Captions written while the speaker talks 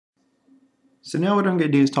So now what I'm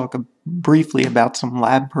going to do is talk briefly about some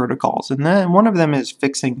lab protocols, and then one of them is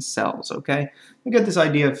fixing cells, okay? We got this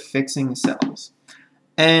idea of fixing cells.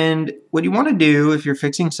 And what you want to do if you're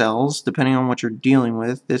fixing cells, depending on what you're dealing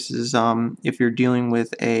with, this is if you're dealing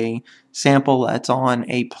with a sample that's on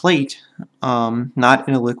a plate, not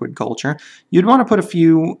in a liquid culture, you'd want to put a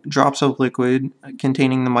few drops of liquid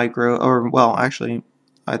containing the micro, or well, actually,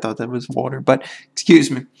 I thought that was water, but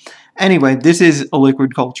excuse me. Anyway, this is a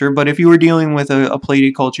liquid culture, but if you were dealing with a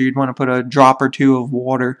plated culture, you'd want to put a drop or two of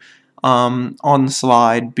water on the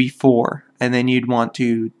slide before, and then you'd want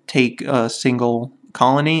to take a single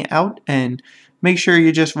colony out and make sure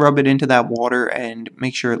you just rub it into that water and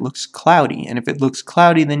make sure it looks cloudy. And if it looks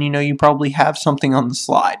cloudy, then you know you probably have something on the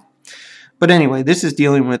slide. But anyway, this is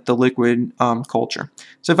dealing with the liquid culture.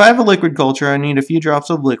 So if I have a liquid culture, I need a few drops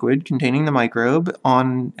of liquid containing the microbe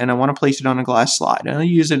and I want to place it on a glass slide. And I'll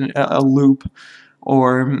use a loop,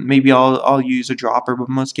 or maybe I'll use a dropper, but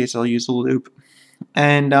in most cases I'll use a loop.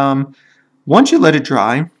 And once you let it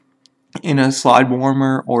dry in a slide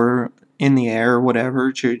warmer or in the air or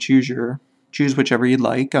whatever, choose whichever you'd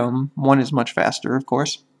like. One is much faster, of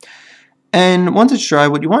course. And once it's dry,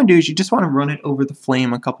 what you want to do is you just want to run it over the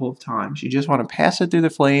flame a couple of times. You just want to pass it through the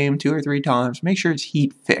flame 2 or 3 times, make sure it's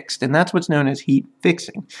heat fixed, and that's what's known as heat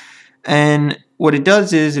fixing. And what it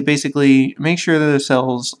does is it basically makes sure that the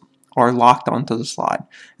cells are locked onto the slide.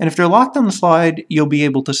 And if they're locked on the slide, you'll be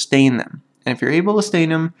able to stain them. And if you're able to stain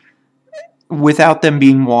them without them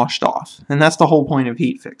being washed off, and that's the whole point of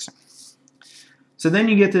heat fixing. So then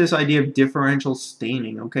you get to this idea of differential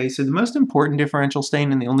staining, okay? So the most important differential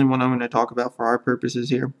stain, and the only one I'm going to talk about for our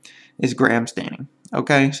purposes here, is gram staining,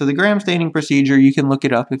 okay? So the gram staining procedure, you can look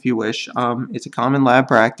it up if you wish. It's a common lab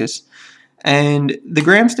practice. And the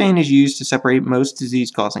gram stain is used to separate most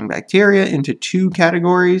disease-causing bacteria into 2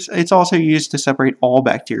 categories. It's also used to separate all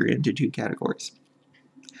bacteria into 2 categories.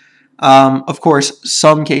 Of course,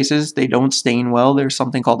 some cases they don't stain well. There's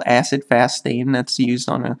something called acid-fast stain that's used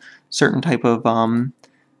on a certain type of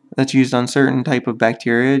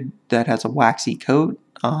bacteria that has a waxy coat,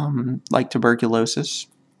 like tuberculosis.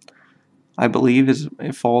 I believe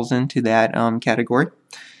it falls into that category.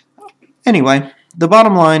 Anyway, the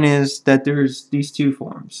bottom line is that there's these 2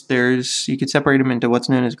 forms. You could separate them into what's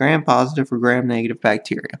known as gram-positive or gram-negative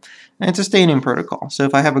bacteria. And it's a staining protocol. So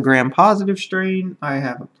if I have a gram-positive strain, I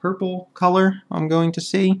have a purple color I'm going to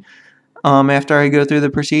see after I go through the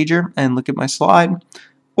procedure and look at my slide.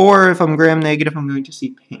 Or if I'm gram-negative, I'm going to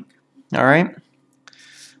see pink. Alright?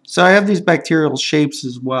 So I have these bacterial shapes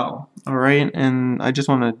as well. Alright? And I just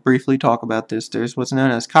want to briefly talk about this. There's what's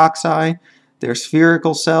known as cocci. They're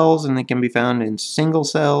spherical cells, and they can be found in single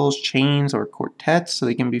cells, chains, or quartets, so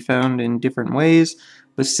they can be found in different ways.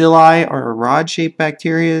 Bacilli are a rod-shaped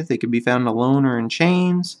bacteria. They can be found alone or in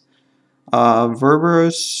chains.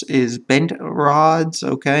 Verberos is bent rods,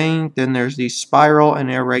 okay? Then there's these spiral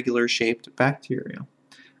and irregular-shaped bacteria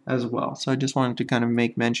as well. So I just wanted to kind of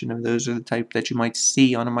make mention of those are the type that you might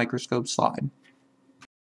see on a microscope slide.